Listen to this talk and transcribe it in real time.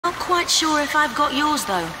not quite sure if I've got yours,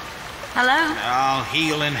 though. Hello? I'll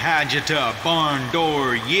heel and hide you to a barn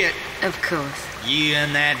door yet. Of course. You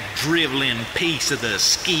and that driveling piece of the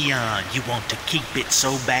ski-on. You want to keep it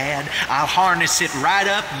so bad? I'll harness it right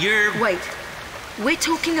up your... Wait. We're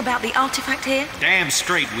talking about the artifact here? Damn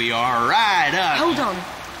straight we are. Right up. Hold on.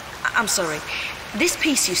 I'm sorry. This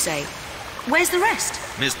piece, you say. Where's the rest?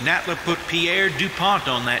 Miss Natla put Pierre DuPont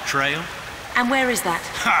on that trail. And where is that?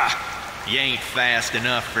 Ha! You ain't fast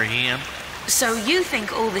enough for him. So you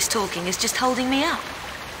think all this talking is just holding me up?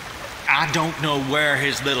 I don't know where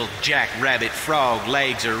his little jackrabbit frog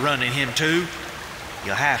legs are running him to.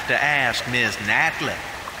 You'll have to ask Miss Natla.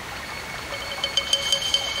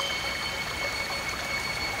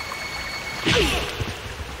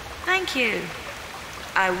 Thank you.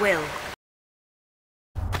 I will.